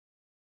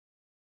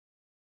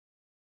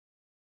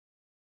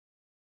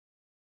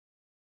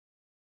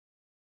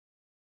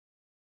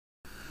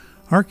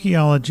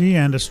Archaeology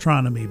and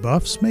astronomy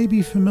buffs may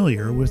be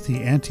familiar with the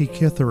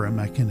Antikythera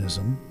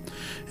mechanism,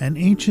 an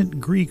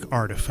ancient Greek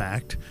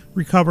artifact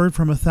recovered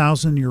from a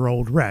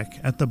 1,000-year-old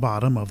wreck at the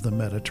bottom of the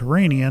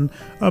Mediterranean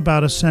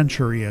about a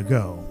century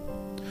ago.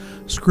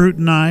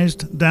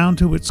 Scrutinized down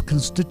to its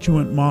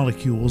constituent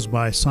molecules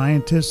by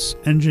scientists,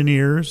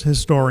 engineers,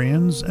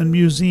 historians, and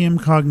museum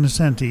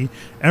cognoscenti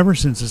ever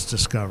since its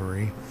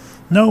discovery,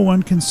 no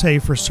one can say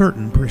for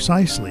certain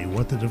precisely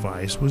what the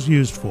device was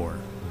used for.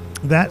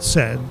 That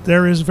said,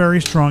 there is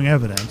very strong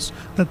evidence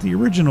that the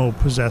original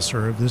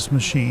possessor of this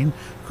machine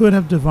could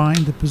have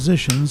divined the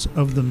positions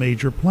of the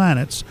major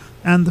planets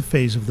and the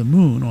phase of the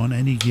moon on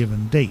any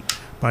given date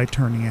by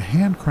turning a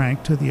hand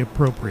crank to the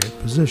appropriate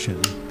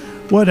position.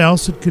 What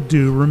else it could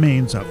do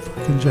remains up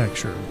for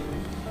conjecture.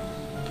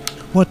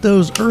 What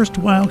those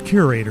erstwhile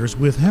curators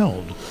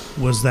withheld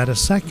was that a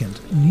second,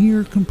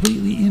 near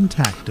completely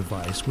intact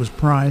device was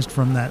prized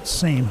from that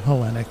same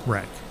Hellenic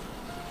wreck.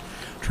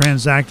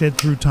 Transacted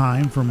through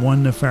time from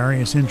one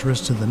nefarious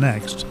interest to the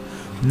next,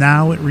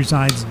 now it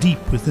resides deep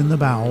within the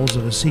bowels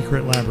of a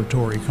secret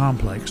laboratory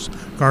complex,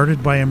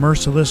 guarded by a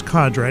merciless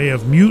cadre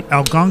of mute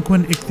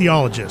Algonquin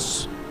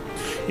ichthyologists.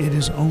 It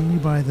is only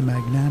by the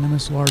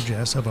magnanimous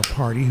largesse of a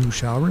party who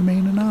shall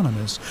remain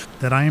anonymous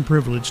that I am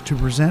privileged to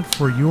present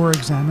for your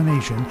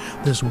examination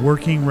this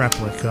working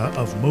replica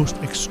of most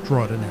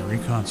extraordinary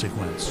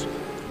consequence.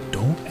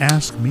 Don't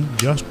ask me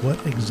just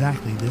what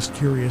exactly this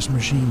curious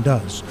machine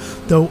does,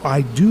 though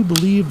I do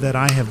believe that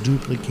I have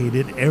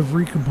duplicated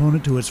every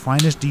component to its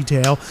finest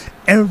detail.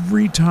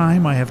 Every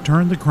time I have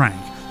turned the crank,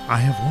 I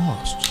have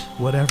lost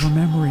whatever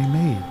memory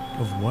made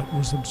of what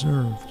was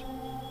observed.